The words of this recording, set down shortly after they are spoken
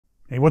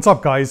Hey, what's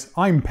up guys?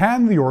 I'm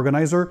Pan the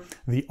Organizer,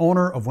 the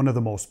owner of one of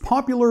the most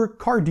popular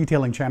car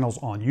detailing channels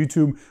on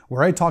YouTube,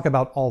 where I talk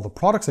about all the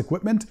products,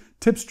 equipment,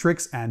 tips,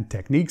 tricks, and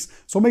techniques.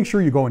 So make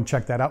sure you go and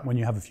check that out when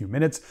you have a few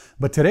minutes.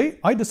 But today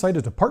I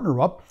decided to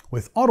partner up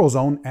with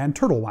AutoZone and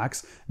Turtle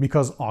Wax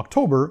because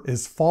October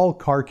is Fall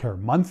Car Care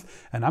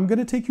Month, and I'm going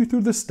to take you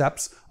through the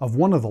steps of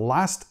one of the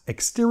last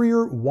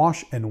exterior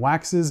wash and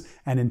waxes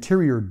and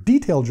interior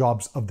detail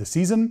jobs of the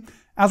season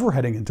as we're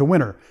heading into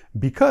winter,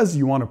 because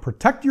you want to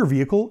protect your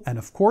vehicle and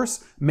of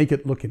course make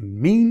it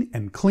looking mean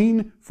and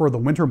clean for the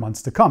winter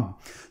months to come.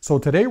 So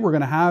today we're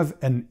going to have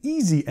an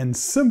easy and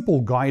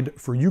simple guide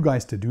for you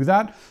guys to do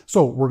that.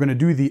 So we're going to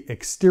do the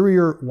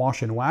exterior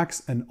wash and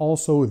wax and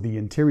also the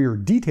interior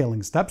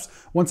detailing steps,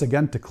 once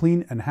again to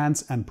clean,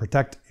 enhance, and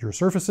protect your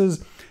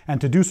surfaces.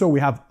 And to do so, we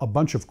have a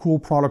bunch of cool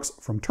products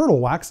from Turtle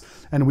Wax,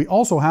 and we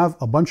also have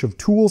a bunch of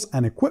tools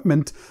and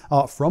equipment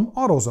from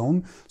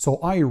AutoZone. So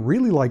I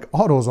really like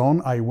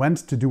AutoZone. I went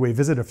to do a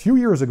visit a few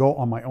years ago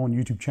on my own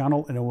YouTube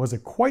channel, and it was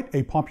quite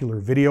a popular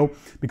video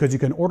because you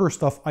can order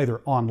stuff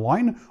either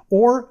online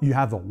or you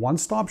have a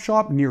one-stop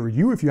shop near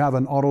you if you have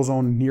an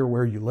AutoZone near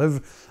where you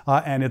live.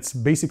 And it's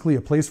basically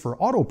a place for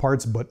auto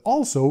parts, but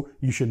also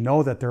you should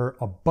know that there are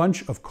a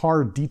bunch of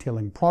car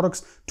detailing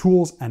products,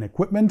 tools, and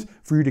equipment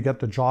for you to get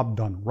the job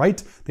done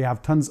right. They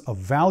have tons of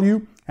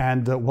value.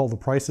 And well, the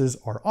prices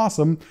are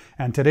awesome.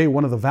 And today,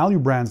 one of the value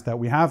brands that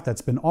we have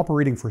that's been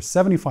operating for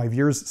 75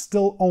 years,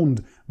 still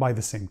owned by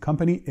the same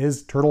company,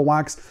 is Turtle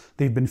Wax.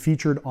 They've been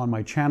featured on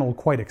my channel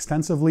quite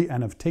extensively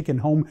and have taken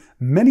home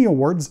many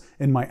awards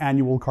in my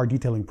annual Car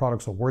Detailing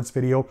Products Awards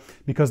video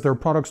because their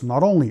products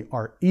not only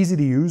are easy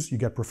to use, you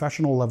get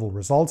professional level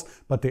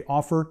results, but they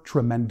offer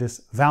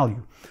tremendous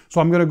value.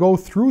 So I'm going to go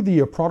through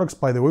the products,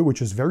 by the way,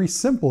 which is very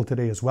simple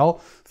today as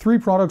well. 3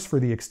 products for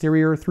the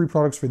exterior, 3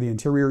 products for the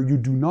interior. You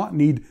do not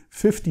need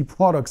 50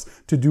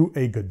 products to do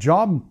a good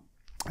job.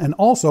 And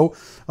also,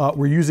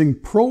 we're using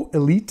Pro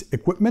Elite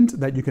equipment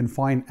that you can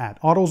find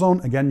at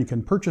AutoZone. Again, you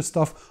can purchase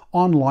stuff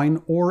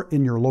online or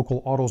in your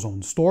local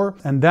AutoZone store.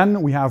 And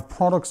then we have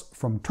products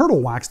from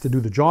Turtle Wax to do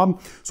the job.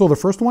 So the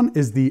first one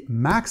is the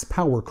Max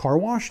Power Car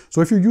Wash.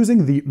 So if you're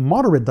using the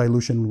moderate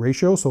dilution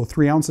ratio, so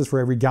 3 ounces for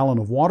every gallon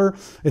of water,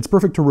 it's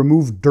perfect to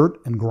remove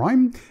dirt and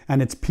grime,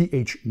 and it's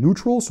pH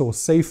neutral, so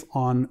safe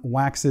on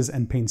waxes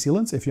and paint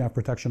sealants if you have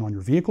protection on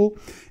your vehicle.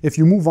 If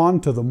you move on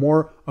to the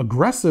more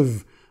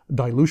aggressive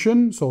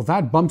dilution, so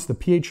that bumps the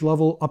pH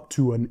level up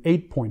to an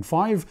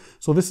 8.5.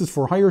 So this is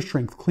for higher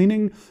strength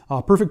cleaning,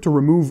 perfect to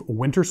remove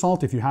winter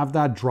salt if you have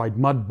that, dried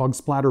mud, bug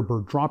splatter,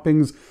 bird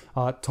droppings,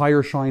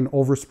 tire shine,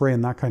 overspray,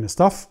 and that kind of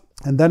stuff.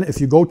 And then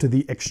if you go to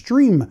the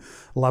extreme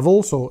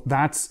level, so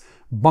that's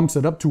bumps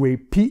it up to a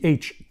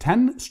pH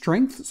 10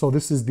 strength. So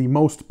this is the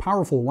most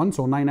powerful one.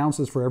 So 9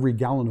 ounces for every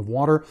gallon of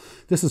water.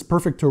 This is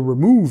perfect to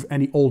remove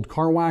any old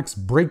car wax,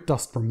 brake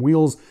dust from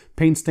wheels,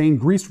 paint stain,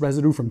 grease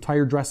residue from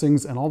tire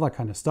dressings, and all that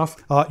kind of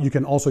stuff. You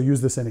can also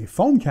use this in a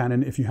foam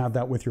cannon if you have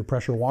that with your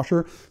pressure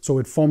washer. So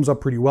it foams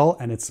up pretty well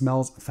and it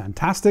smells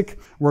fantastic.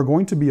 We're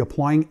going to be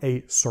applying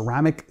a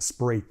ceramic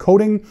spray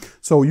coating.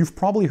 So you've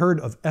probably heard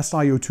of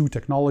SiO2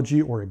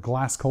 technology or a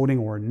glass coating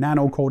or a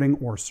nano coating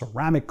or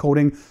ceramic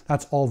coating.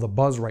 That's all the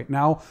buzz right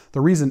now. The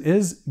reason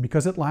is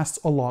because it lasts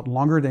a lot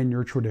longer than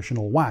your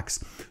traditional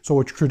wax. So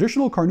a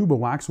traditional Carnauba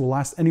wax will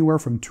last anywhere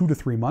from 2 to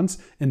 3 months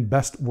in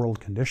best world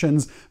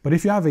conditions. But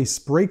if you have a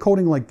spray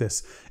coating like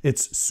this,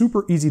 it's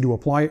super easy to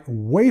apply,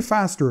 way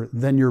faster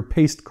than your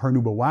paste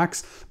Carnauba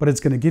wax, but it's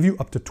going to give you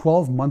up to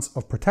 12 months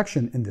of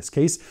protection in this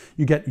case.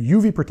 You get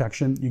UV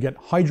protection, you get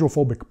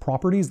hydrophobic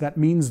properties. That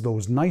means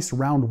those nice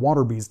round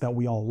water beads that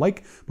we all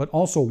like, but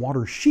also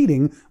water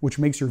sheeting, which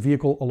makes your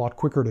vehicle a lot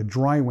quicker to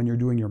dry when you're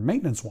doing your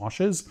maintenance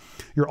washes.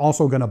 You're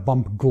also going to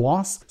bump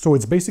gloss. So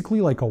it's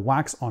basically like a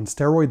wax on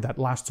steroid that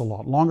lasts a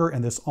lot longer,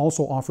 and this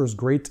also offers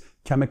great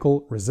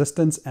chemical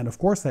resistance and of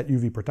course that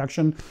UV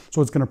protection.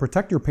 So it's going to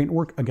protect your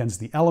paintwork against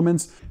the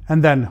elements.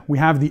 And then we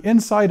have the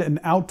inside and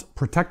out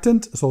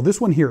protectant. So this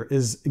one here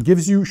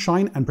gives you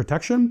shine and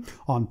protection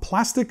on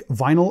plastic,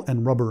 vinyl,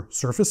 and rubber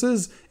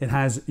surfaces. It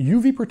has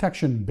UV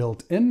protection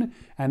built in,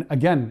 and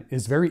again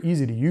is very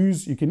easy to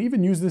use. You can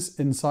even use this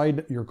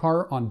inside your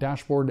car on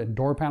dashboard and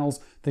door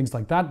panels, things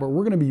like that, but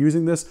we're going to be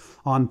using this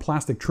on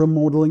plastic trim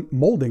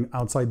molding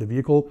outside the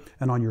vehicle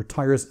and on your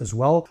tires as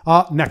well.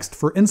 Next,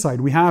 for inside,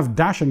 we have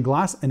dash and glass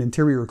and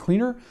interior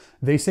cleaner.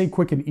 They say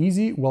quick and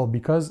easy, well,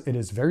 because it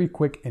is very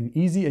quick and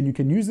easy, and you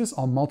can use this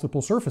on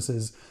multiple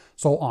surfaces.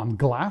 So on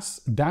glass,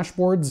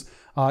 dashboards,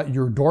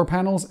 your door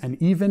panels, and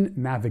even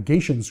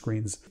navigation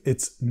screens.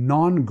 It's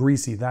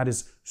non-greasy. That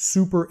is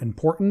super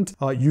important.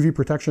 UV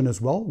protection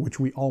as well, which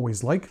we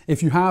always like.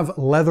 If you have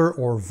leather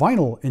or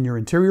vinyl in your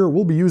interior,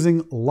 we'll be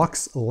using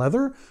Luxe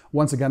Leather,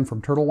 once again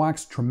from Turtle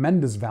Wax,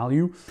 tremendous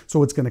value.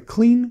 So it's going to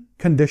clean,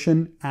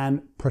 condition,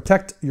 and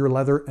protect your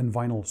leather and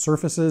vinyl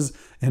surfaces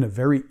in a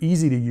very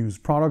easy to use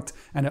product.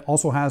 And it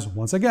also has,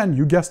 once again,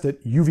 you guessed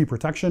it, UV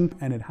protection,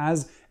 and it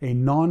has a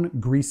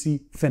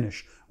non-greasy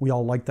finish. We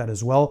all like that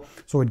as well.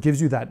 So it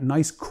gives you that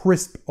nice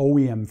crisp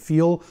OEM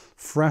feel,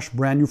 fresh,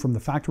 brand new from the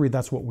factory.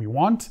 That's what we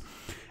want.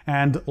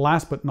 And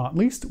last but not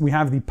least, we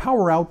have the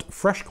Power Out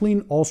Fresh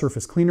Clean All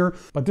Surface Cleaner,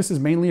 but this is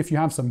mainly if you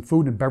have some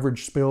food and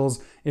beverage spills,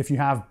 if you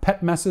have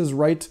pet messes,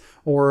 right?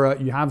 Or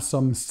you have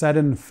some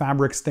set-in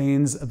fabric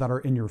stains that are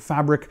in your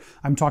fabric.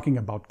 I'm talking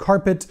about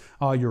carpet,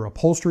 your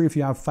upholstery if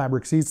you have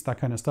fabric seats, that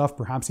kind of stuff,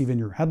 perhaps even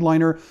your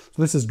headliner.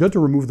 So this is good to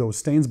remove those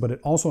stains, but it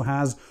also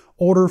has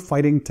odor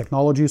fighting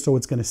technology, so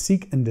it's going to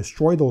seek and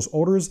destroy those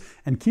odors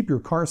and keep your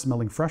car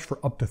smelling fresh for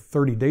up to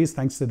 30 days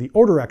thanks to the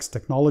OdorX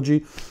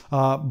technology.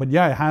 But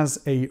yeah, it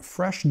has a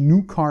fresh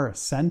new car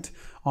scent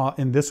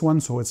in this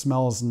one, so it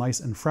smells nice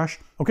and fresh.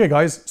 Okay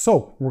guys,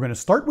 so we're going to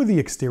start with the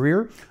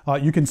exterior.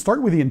 You can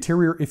start with the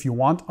interior if you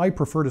want. I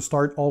prefer to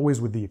start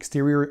always with the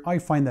exterior. I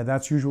find that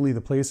that's usually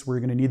the place where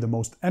you're going to need the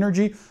most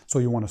energy, so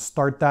you want to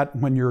start that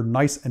when you're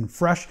nice and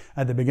fresh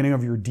at the beginning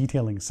of your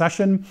detailing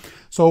session.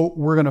 So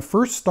we're going to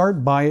first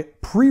start by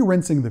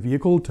pre-rinsing the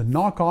vehicle to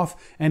knock off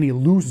any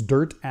loose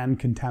dirt and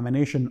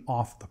contamination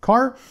off the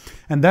car,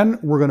 and then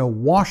we're going to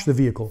wash the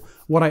vehicle.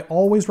 What I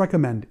always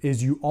recommend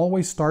is you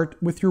always start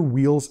with your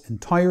wheels and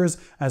tires,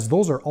 as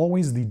those are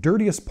always the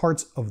dirtiest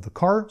parts of the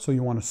car, so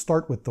you want to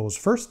start with those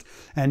first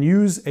and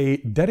use a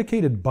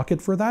dedicated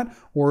bucket for that,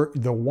 or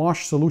the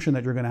wash solution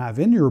that you're going to have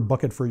in your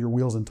bucket for your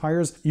wheels and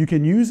tires. You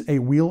can use a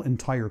wheel and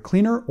tire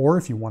cleaner, or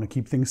if you want to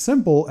keep things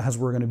simple, as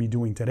we're going to be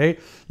doing today,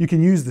 you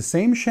can use the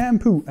same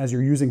shampoo as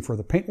you're using for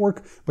the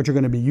paintwork, but you're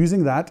going to be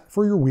using that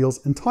for your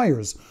wheels and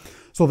tires.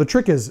 So the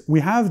trick is, we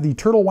have the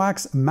Turtle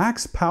Wax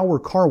Max Power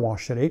Car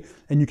Wash today,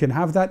 and you can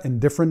have that in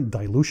different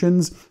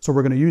dilutions. So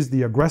we're going to use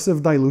the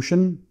aggressive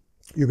dilution.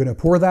 You're going to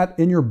pour that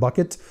in your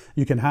bucket.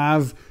 You can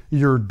have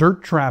your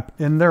dirt trap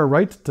in there,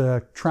 right?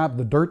 To trap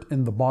the dirt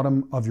in the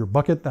bottom of your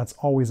bucket. That's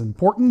always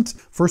important.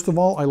 First of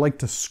all, I like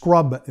to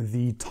scrub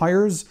the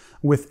tires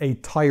with a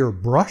tire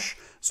brush.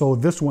 So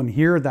this one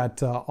here that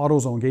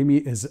AutoZone gave me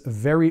is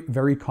very,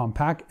 very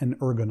compact and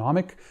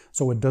ergonomic.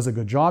 So it does a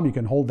good job. You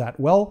can hold that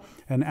well.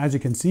 And as you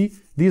can see,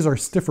 these are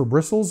stiffer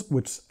bristles,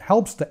 which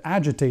helps to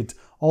agitate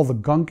all the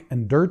gunk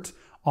and dirt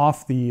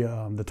off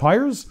the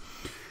tires.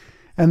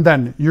 And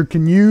then you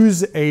can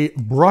use a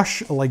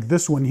brush like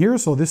this one here.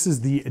 So this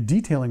is the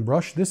detailing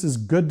brush. This is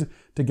good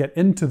to get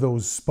into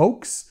those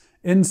spokes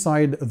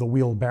inside the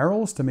wheel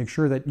barrels to make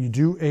sure that you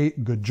do a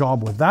good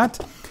job with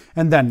that.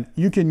 And then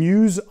you can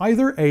use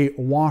either a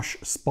wash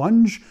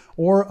sponge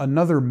or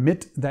another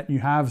mitt that you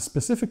have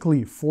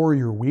specifically for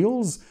your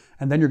wheels.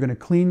 And then you're going to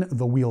clean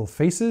the wheel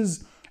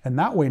faces. And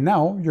that way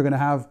now you're going to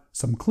have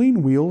some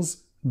clean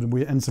wheels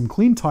and some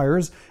clean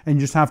tires, and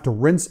you just have to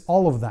rinse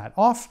all of that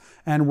off,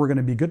 and we're going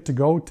to be good to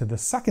go to the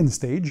second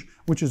stage,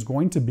 which is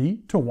going to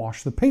be to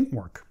wash the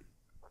paintwork.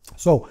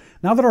 So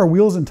now that our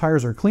wheels and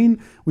tires are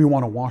clean, we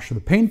want to wash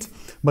the paint,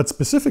 but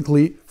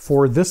specifically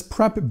for this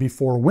prep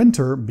before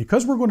winter,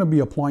 because we're going to be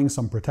applying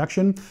some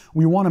protection,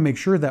 we want to make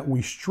sure that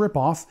we strip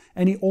off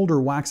any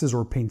older waxes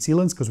or paint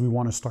sealants, because we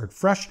want to start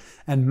fresh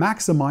and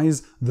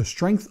maximize the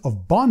strength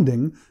of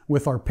bonding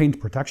with our paint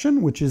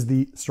protection, which is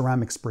the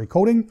ceramic spray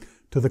coating,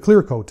 to the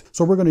clear coat.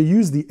 So we're going to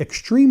use the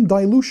extreme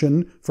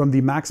dilution from the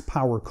Max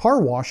Power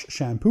Car Wash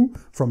shampoo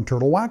from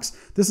Turtle Wax.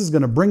 This is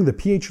going to bring the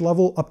pH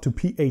level up to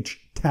pH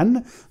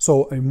 10,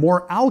 so a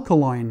more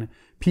alkaline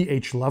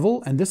pH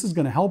level, and this is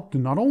going to help to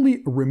not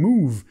only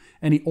remove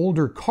any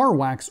older car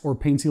wax or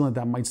paint sealant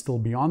that might still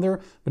be on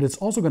there, but it's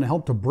also going to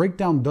help to break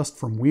down dust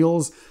from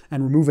wheels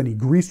and remove any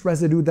grease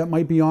residue that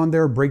might be on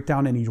there, break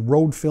down any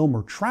road film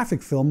or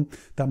traffic film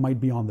that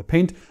might be on the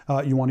paint.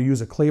 You want to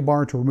use a clay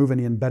bar to remove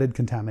any embedded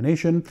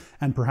contamination,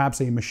 and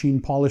perhaps a machine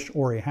polish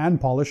or a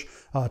hand polish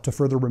to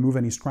further remove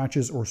any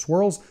scratches or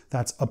swirls.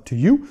 That's up to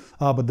you,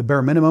 but the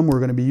bare minimum, we're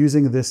going to be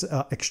using this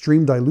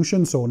extreme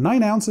dilution, so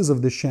 9 ounces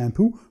of this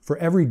shampoo for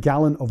every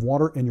gallon of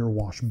water in your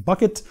wash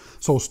bucket.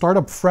 So start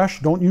up fresh.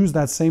 Don't use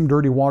that same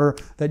dirty water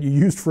that you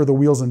used for the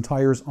wheels and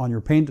tires on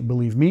your paint.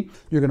 Believe me,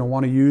 you're going to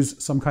want to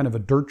use some kind of a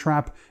dirt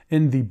trap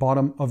in the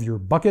bottom of your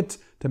bucket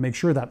to make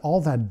sure that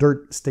all that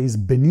dirt stays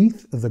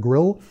beneath the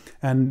grill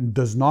and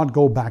does not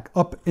go back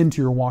up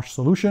into your wash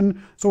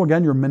solution. So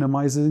again, you're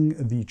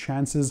minimizing the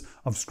chances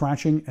of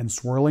scratching and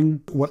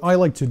swirling. What I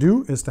like to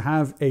do is to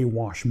have a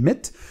wash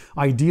mitt,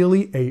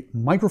 ideally a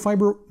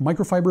microfiber.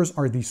 Microfibers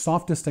are the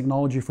softest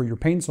technology for your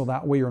paint, so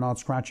that way you're not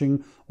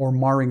scratching or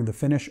marring the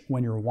finish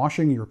when you're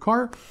washing your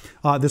car.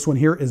 This one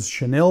here is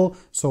chenille,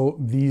 so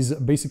these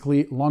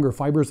basically longer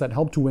fibers that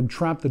help to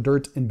entrap the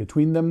dirt in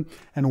between them.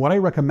 And what I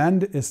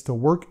recommend is to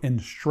work in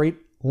straight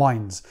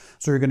lines.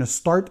 So you're going to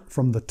start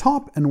from the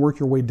top and work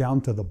your way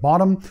down to the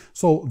bottom.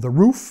 So the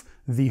roof,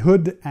 the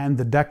hood, and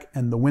the deck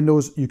and the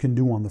windows you can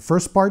do on the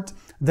first part.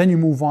 Then you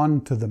move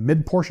on to the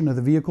mid portion of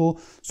the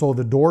vehicle. So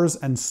the doors,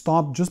 and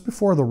stop just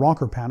before the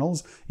rocker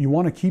panels. You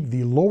want to keep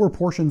the lower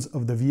portions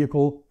of the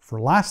vehicle for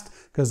last,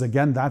 because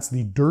again, that's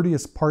the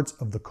dirtiest parts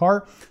of the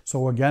car.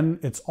 So again,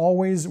 it's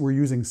always, we're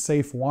using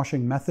safe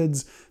washing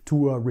methods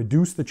to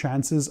reduce the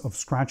chances of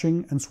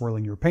scratching and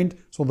swirling your paint.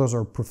 So those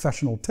are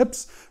professional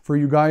tips for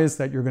you guys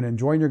that you're going to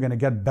enjoy and you're going to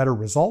get better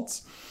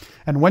results.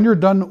 And when you're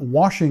done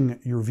washing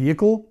your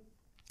vehicle,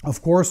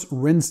 Of course,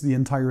 rinse the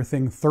entire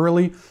thing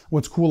thoroughly.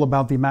 What's cool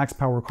about the Max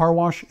Power Car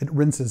Wash, it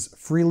rinses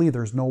freely.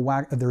 There's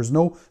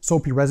no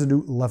soapy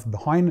residue left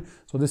behind.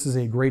 So this is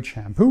a great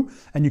shampoo,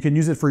 and you can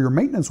use it for your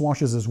maintenance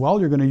washes as well.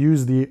 You're going to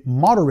use the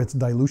moderate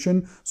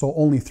dilution, so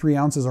only 3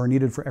 ounces are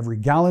needed for every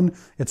gallon.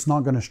 It's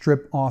not going to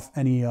strip off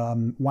any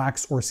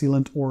wax or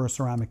sealant or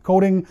ceramic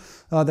coating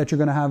that you're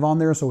going to have on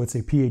there. So it's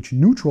a pH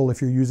neutral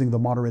if you're using the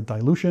moderate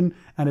dilution,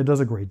 and it does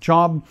a great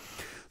job.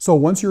 So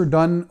once you're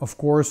done, of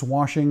course,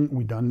 washing,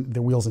 we done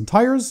the wheels and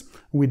tires,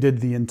 we did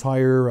the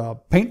entire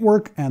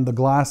paintwork and the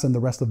glass and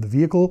the rest of the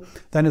vehicle,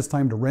 then it's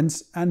time to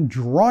rinse and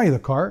dry the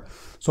car.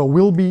 So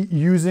we'll be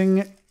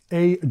using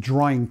a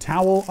drying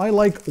towel. I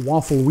like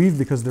Waffle Weave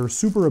because they're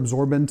super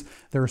absorbent,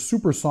 they're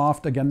super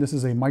soft. Again, this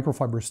is a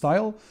microfiber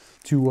style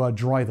to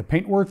dry the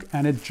paintwork,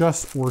 and it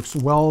just works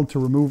well to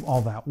remove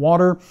all that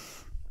water.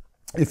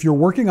 If you're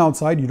working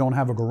outside, you don't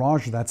have a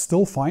garage, that's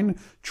still fine.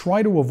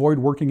 Try to avoid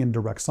working in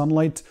direct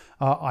sunlight,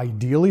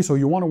 ideally. So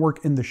you want to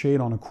work in the shade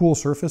on a cool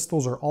surface.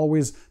 Those are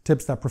always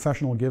tips that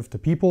professionals give to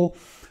people.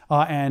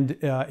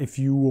 If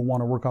you want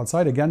to work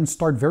outside, again,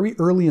 start very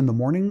early in the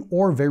morning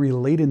or very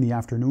late in the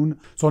afternoon.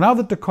 So now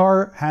that the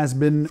car has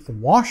been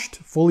washed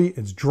fully,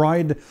 it's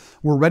dried,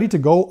 we're ready to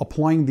go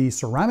applying the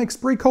ceramic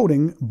spray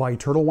coating by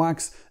Turtle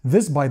Wax.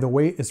 This, by the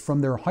way, is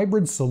from their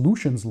Hybrid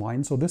Solutions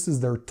line. So this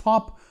is their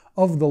top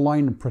of the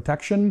line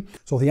protection.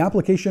 So the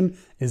application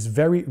is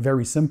very,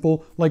 very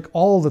simple. Like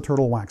all the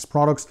Turtle Wax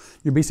products,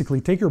 you basically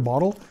take your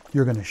bottle,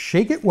 you're going to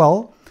shake it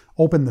well,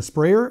 open the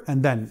sprayer,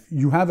 and then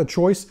you have a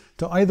choice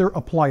to either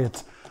apply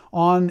it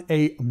on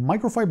a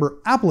microfiber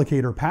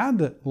applicator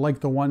pad like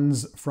the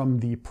ones from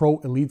the Pro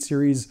Elite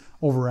series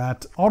over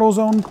at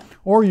AutoZone,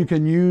 or you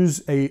can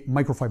use a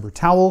microfiber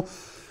towel.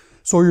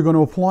 So you're going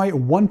to apply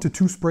 1 to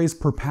 2 sprays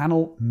per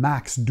panel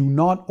max. Do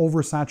not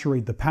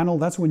oversaturate the panel.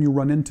 That's when you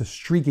run into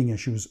streaking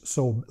issues.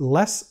 So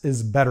less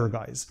is better,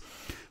 guys.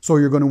 So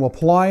you're going to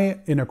apply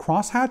in a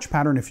crosshatch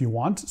pattern if you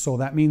want. So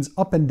that means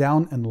up and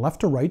down and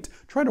left to right.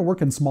 Try to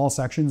work in small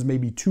sections,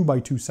 maybe 2 by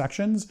 2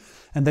 sections.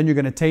 And then you're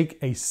going to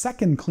take a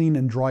second clean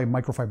and dry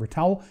microfiber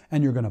towel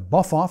and you're going to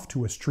buff off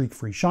to a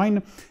streak-free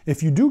shine.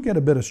 If you do get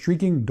a bit of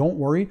streaking, don't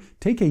worry.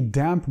 Take a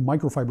damp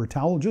microfiber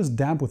towel, just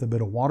damp with a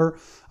bit of water.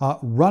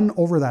 Run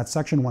over that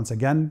section once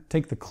again.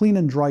 Take the clean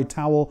and dry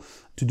towel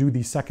to do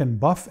the second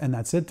buff, and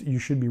that's it. You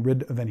should be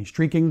rid of any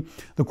streaking.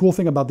 The cool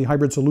thing about the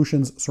Hybrid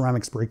Solutions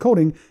ceramic spray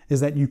coating is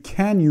that you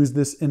can use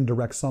this in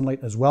direct sunlight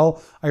as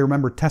well. I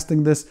remember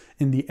testing this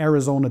in the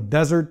Arizona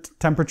desert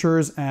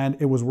temperatures and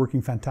it was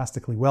working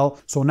fantastically well.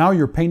 So now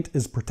your paint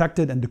is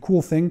protected, and the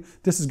cool thing,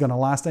 this is going to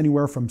last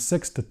anywhere from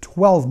 6 to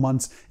 12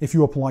 months if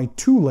you apply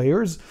 2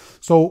 layers.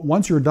 So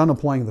once you're done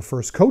applying the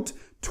first coat,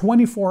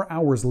 24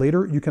 hours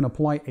later, you can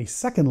apply a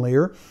second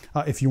layer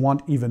if you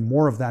want even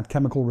more of that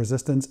chemical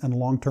resistance and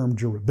long-term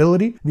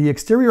durability. The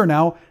exterior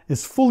now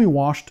is fully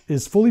washed,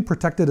 is fully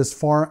protected as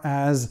far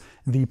as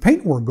the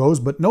paintwork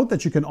goes, but note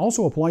that you can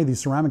also apply the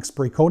ceramic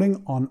spray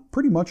coating on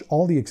pretty much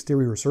all the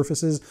exterior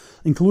surfaces,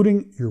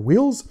 including your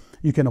wheels.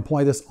 You can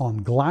apply this on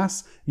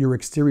glass, your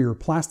exterior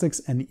plastics,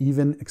 and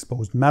even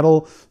exposed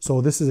metal. So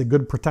this is a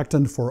good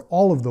protectant for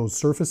all of those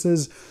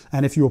surfaces.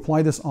 And if you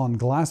apply this on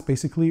glass,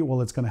 basically,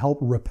 well, it's going to help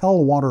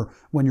repel water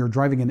when you're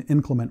driving in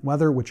inclement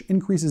weather, which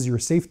increases your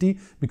safety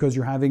because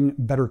you're having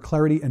better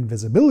clarity and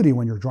visibility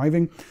when you're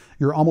driving.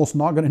 You're almost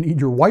not going to need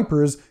your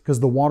wipers because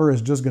the water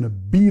is just going to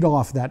beat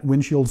off that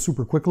windshield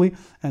super quickly.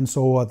 And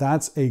so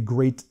that's a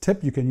great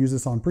tip. You can use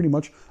this on pretty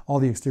much all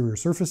the exterior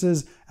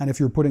surfaces. And if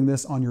you're putting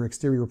this on your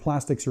exterior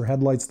plastics, your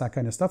headlights, that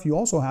kind of stuff, you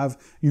also have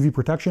UV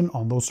protection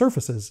on those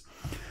surfaces.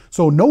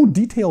 So no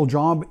detail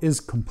job is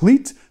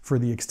complete for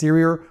the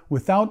exterior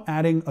without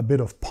adding a bit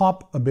of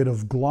pop, a bit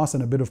of gloss,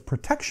 and a bit of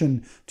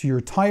protection to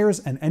your tires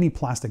and any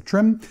plastic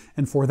trim.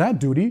 And for that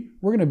duty,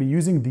 we're going to be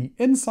using the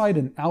inside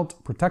and out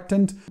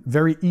protectant.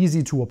 Very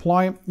easy to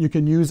apply. You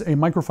can use a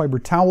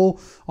microfiber towel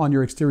on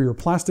your exterior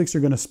plastics.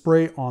 You're going to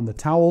spray on the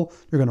towel.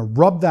 You're going to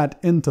rub that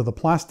into the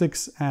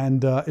plastics.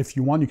 And if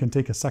you want, you can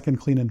take a second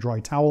clean and dry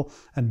towel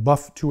and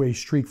buff to a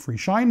streak-free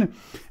shine.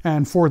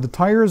 And for the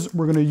tires,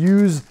 we're going to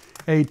use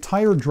a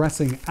tire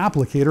dressing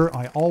applicator.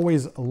 I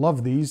always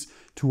love these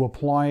to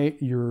apply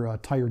your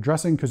tire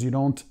dressing because you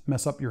don't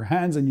mess up your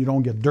hands and you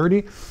don't get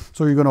dirty.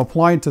 So you're going to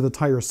apply it to the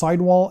tire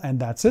sidewall and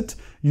that's it.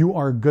 You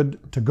are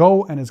good to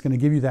go, and it's going to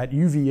give you that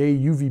UVA,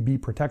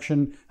 UVB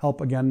protection,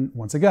 help again,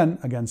 once again,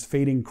 against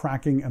fading,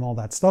 cracking, and all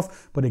that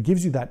stuff. But it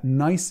gives you that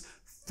nice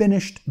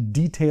finished,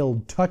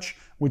 detailed touch,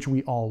 which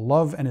we all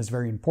love and is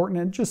very important,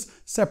 and just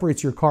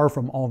separates your car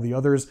from all the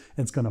others.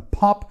 It's going to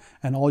pop,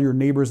 and all your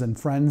neighbors and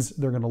friends,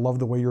 they're going to love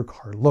the way your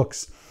car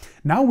looks.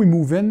 Now we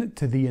move in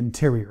to the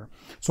interior.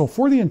 So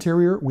for the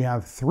interior, we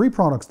have 3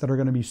 products that are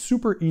going to be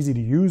super easy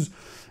to use.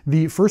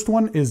 The first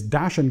one is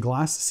Dash and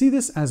Glass. See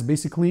this as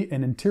basically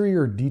an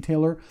interior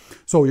detailer.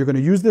 So you're going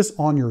to use this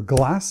on your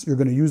glass. You're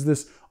going to use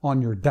this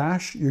on your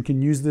dash. You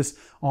can use this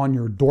on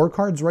your door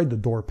cards, right? The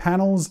door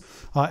panels,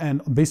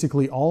 and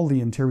basically all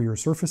the interior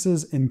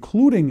surfaces,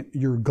 including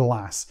your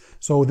glass.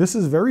 So this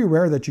is very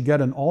rare that you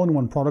get an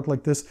all-in-one product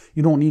like this.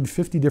 You don't need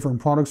 50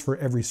 different products for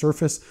every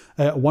surface.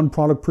 One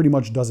product pretty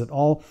much does it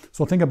all.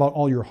 So think about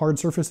all your hard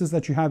surfaces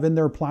that you have in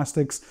there,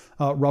 plastics,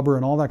 rubber,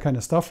 and all that kind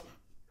of stuff.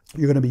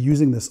 You're going to be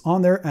using this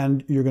on there,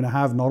 and you're going to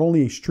have not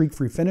only a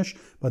streak-free finish,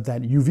 but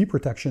that UV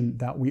protection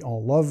that we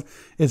all love.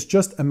 It's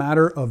just a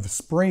matter of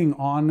spraying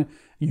on.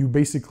 You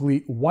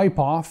basically wipe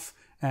off,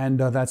 and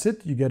that's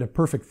it. You get a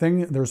perfect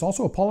thing. There's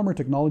also a polymer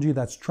technology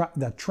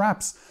that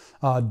traps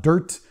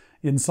dirt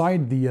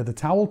inside the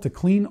towel to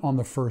clean on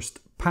the first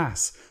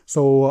pass.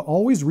 So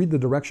always read the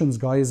directions,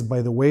 guys,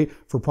 by the way,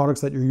 for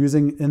products that you're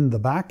using in the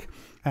back.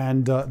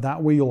 And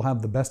that way you'll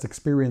have the best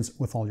experience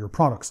with all your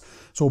products.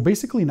 So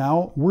basically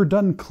now we're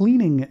done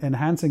cleaning,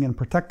 enhancing, and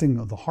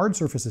protecting the hard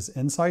surfaces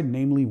inside,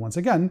 namely, once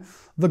again,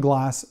 the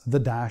glass, the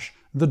dash,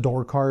 the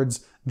door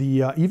cards,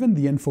 even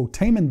the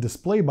infotainment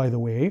display, by the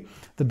way.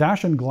 The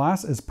dash and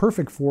glass is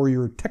perfect for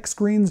your tech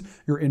screens,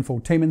 your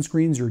infotainment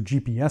screens, your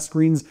GPS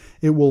screens.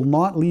 It will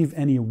not leave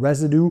any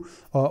residue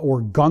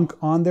or gunk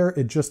on there.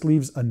 It just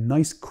leaves a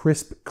nice,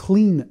 crisp,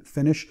 clean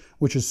finish,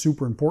 which is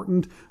super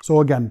important.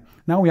 So again,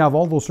 now we have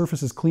all those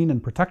surfaces clean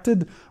and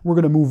protected. We're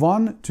going to move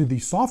on to the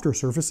softer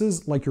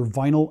surfaces like your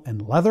vinyl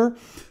and leather.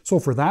 So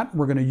for that,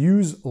 we're going to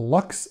use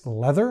Luxe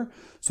Leather.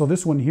 So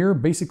this one here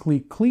basically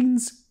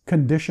cleans,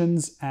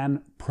 conditions,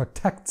 and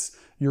protects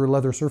your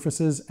leather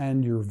surfaces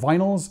and your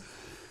vinyls.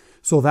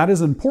 So that is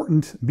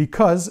important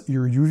because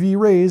your UV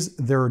rays,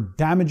 they're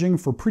damaging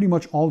for pretty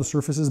much all the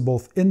surfaces,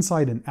 both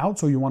inside and out.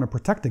 So you want to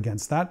protect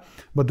against that.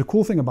 But the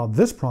cool thing about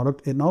this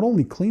product, it not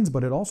only cleans,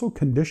 but it also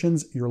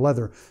conditions your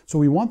leather. So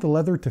we want the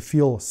leather to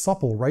feel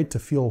supple, right? To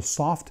feel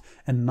soft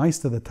and nice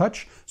to the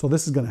touch. So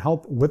this is going to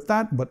help with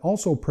that, but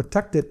also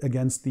protect it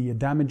against the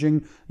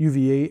damaging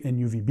UVA and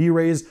UVB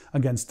rays,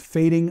 against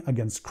fading,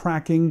 against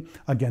cracking,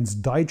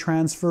 against dye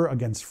transfer,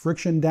 against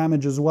friction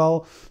damage as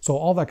well. So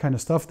all that kind of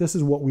stuff. This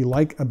is what we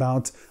like about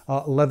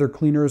leather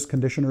cleaners,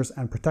 conditioners,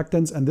 and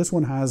protectants. And this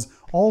one has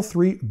all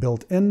three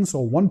built in.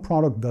 So one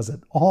product does it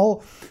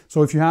all.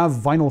 So if you have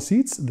vinyl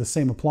seats, the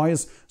same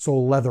applies. So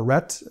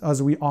leatherette,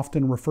 as we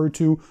often refer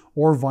to,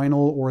 or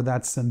vinyl, or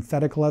that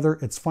synthetic leather,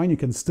 it's fine. You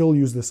can still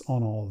use this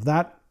on all of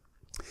that.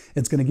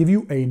 It's going to give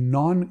you a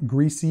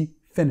non-greasy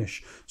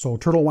finish. So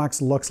Turtle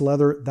Wax Luxe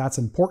Leather, that's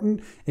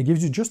important. It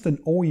gives you just an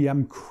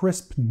OEM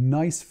crisp,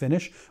 nice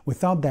finish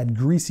without that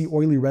greasy,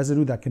 oily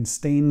residue that can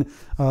stain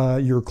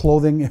your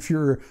clothing if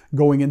you're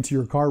going into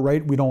your car,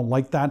 right? We don't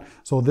like that.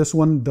 So this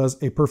one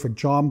does a perfect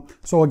job.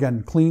 So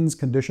again, cleans,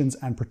 conditions,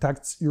 and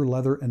protects your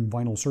leather and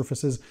vinyl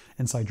surfaces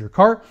inside your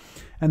car.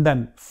 And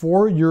then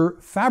for your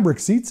fabric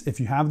seats, if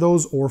you have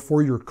those, or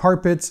for your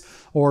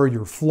carpets, or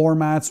your floor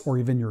mats, or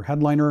even your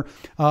headliner,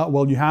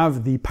 well, you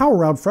have the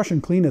Power Out Fresh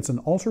and Clean. It's an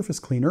all-surface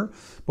cleaner,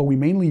 but we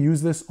mainly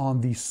use this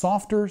on the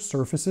softer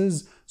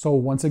surfaces. So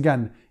once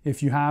again,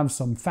 if you have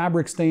some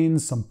fabric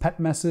stains, some pet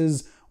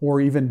messes, or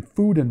even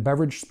food and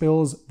beverage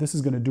spills, this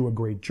is going to do a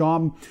great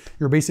job.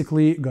 You're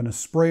basically going to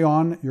spray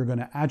on, you're going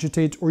to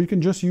agitate, or you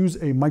can just use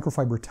a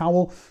microfiber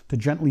towel to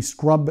gently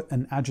scrub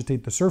and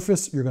agitate the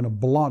surface. You're going to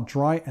blot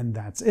dry, and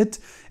that's it.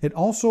 It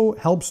also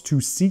helps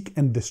to seek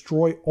and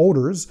destroy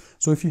odors.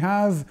 So if you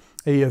have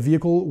a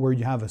vehicle where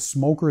you have a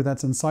smoker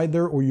that's inside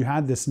there, or you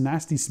had this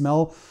nasty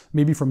smell,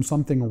 maybe from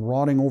something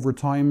rotting over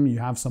time, you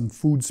have some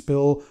food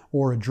spill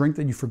or a drink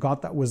that you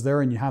forgot that was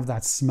there and you have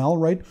that smell,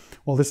 right?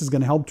 Well, this is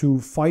going to help to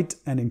fight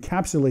and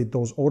encapsulate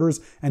those odors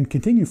and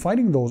continue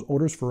fighting those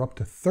odors for up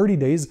to 30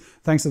 days,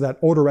 thanks to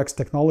that OdorX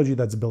technology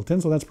that's built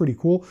in. So that's pretty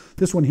cool.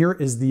 This one here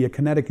is the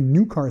Kinetic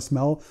New Car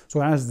Smell. So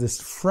it has this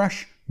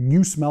fresh,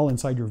 new smell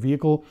inside your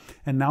vehicle.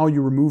 And now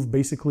you remove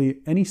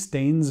basically any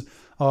stains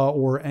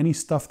or any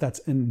stuff that's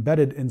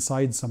embedded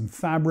inside some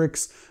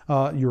fabrics,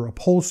 your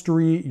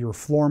upholstery, your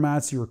floor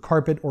mats, your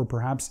carpet, or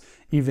perhaps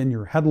even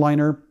your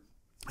headliner.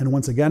 And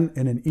once again,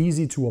 in an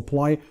easy to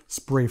apply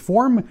spray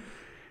form.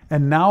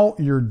 And now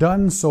you're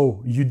done.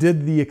 So you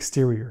did the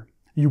exterior.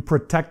 You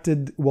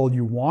protected, well,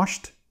 you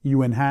washed,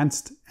 you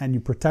enhanced, and you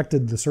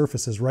protected the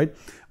surfaces, right?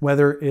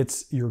 Whether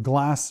it's your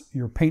glass,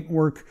 your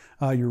paintwork,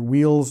 your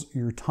wheels,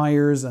 your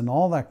tires, and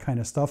all that kind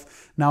of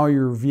stuff. Now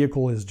your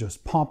vehicle is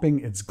just popping,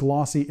 it's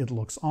glossy, it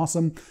looks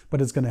awesome,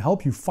 but it's gonna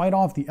help you fight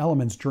off the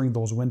elements during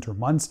those winter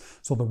months.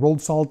 So the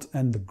road salt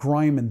and the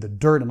grime and the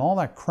dirt and all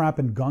that crap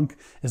and gunk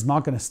is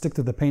not gonna stick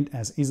to the paint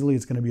as easily.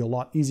 It's gonna be a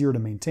lot easier to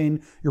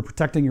maintain. You're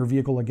protecting your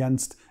vehicle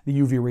against the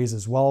UV rays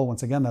as well.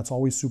 Once again, that's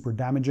always super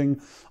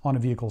damaging on a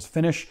vehicle's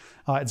finish.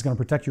 It's gonna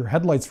protect your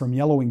headlights from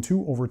yellowing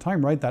too over over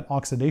time, right? That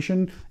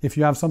oxidation, if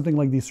you have something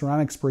like the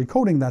ceramic spray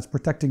coating that's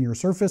protecting your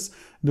surface,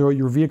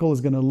 your vehicle is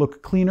going to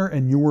look cleaner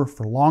and newer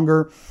for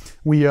longer.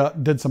 We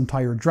did some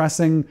tire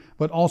dressing,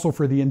 but also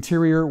for the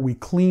interior, we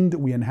cleaned,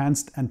 we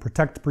enhanced, and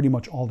protect pretty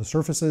much all the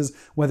surfaces,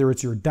 whether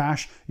it's your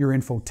dash, your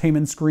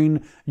infotainment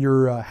screen,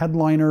 your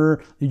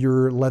headliner,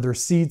 your leather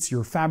seats,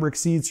 your fabric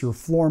seats, your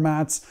floor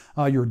mats,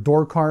 your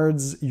door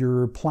cards,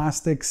 your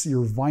plastics,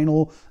 your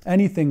vinyl,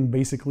 anything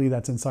basically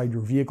that's inside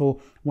your vehicle.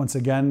 Once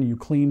again, you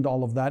cleaned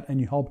all of that and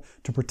you help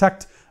to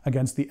protect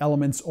against the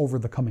elements over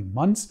the coming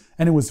months.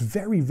 And it was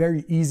very,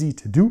 very easy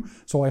to do.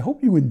 So I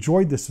hope you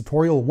enjoyed this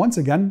tutorial. Once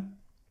again,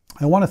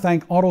 I want to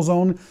thank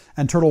AutoZone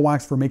and Turtle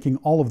Wax for making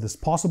all of this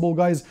possible,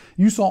 guys.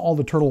 You saw all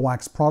the Turtle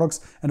Wax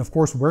products, and of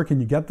course, where can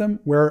you get them?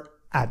 Where?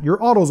 At your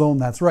AutoZone,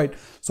 that's right.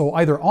 So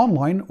either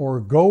online or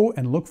go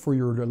and look for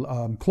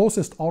your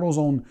closest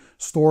AutoZone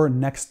store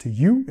next to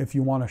you if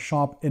you want to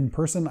shop in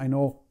person. I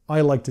know I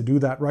like to do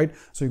that, right?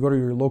 So you go to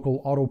your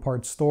local auto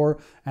parts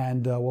store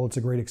and well, it's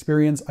a great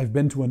experience. I've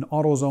been to an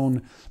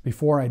AutoZone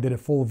before. I did a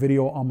full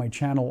video on my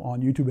channel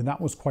on YouTube, and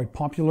that was quite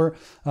popular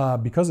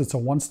because it's a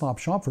one-stop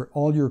shop for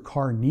all your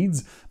car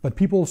needs. But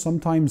people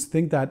sometimes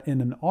think that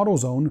in an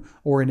AutoZone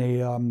or in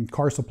a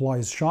car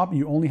supplies shop,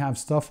 you only have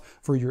stuff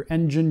for your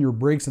engine, your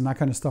brakes, and that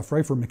kind of stuff,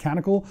 right? For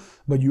mechanical.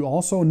 But you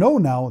also know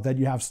now that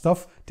you have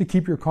stuff to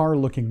keep your car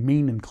looking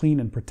mean and clean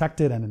and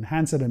protected and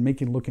enhance it and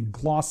make it looking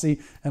glossy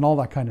and all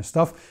that kind of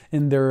stuff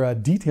in their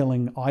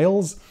detailing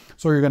aisles.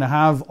 So you're going to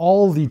have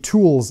all the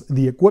tools,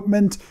 the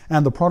equipment,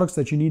 and the products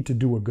that you need to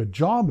do a good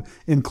job,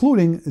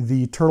 including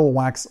the Turtle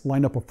Wax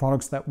lineup of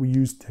products that we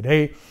use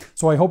today.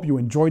 So I hope you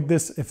enjoyed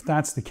this. If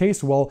that's the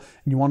case, well,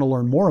 and you want to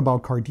learn more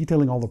about car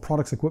detailing, all the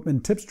products,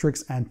 equipment, tips,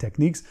 tricks, and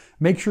techniques,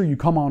 make sure you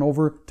come on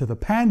over to the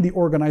Pan the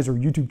Organizer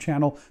YouTube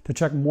channel to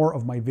check more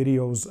of my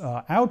videos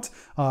out.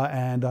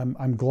 And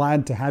I'm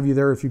glad to have you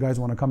there if you guys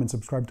want to come and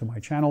subscribe to my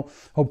channel.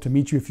 Hope to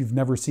meet you if you've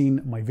never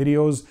seen my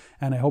videos,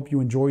 and I hope you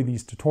enjoy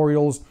these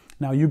tutorials.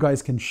 Now you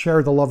guys can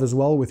share the love as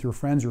well with your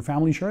friends, your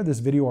family. Share this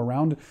video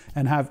around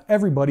and have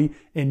everybody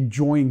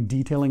enjoying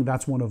detailing.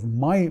 That's one of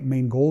my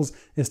main goals,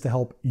 is to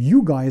help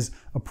you guys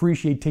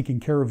appreciate taking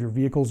care of your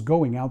vehicles,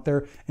 going out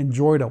there,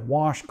 enjoy to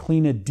wash,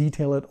 clean it,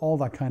 detail it, all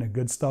that kind of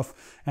good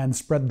stuff, and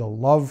spread the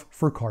love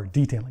for car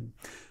detailing.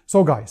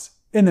 So guys,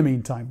 in the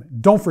meantime,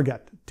 don't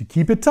forget to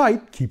keep it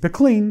tight, keep it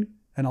clean,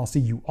 and I'll see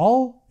you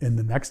all in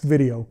the next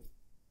video.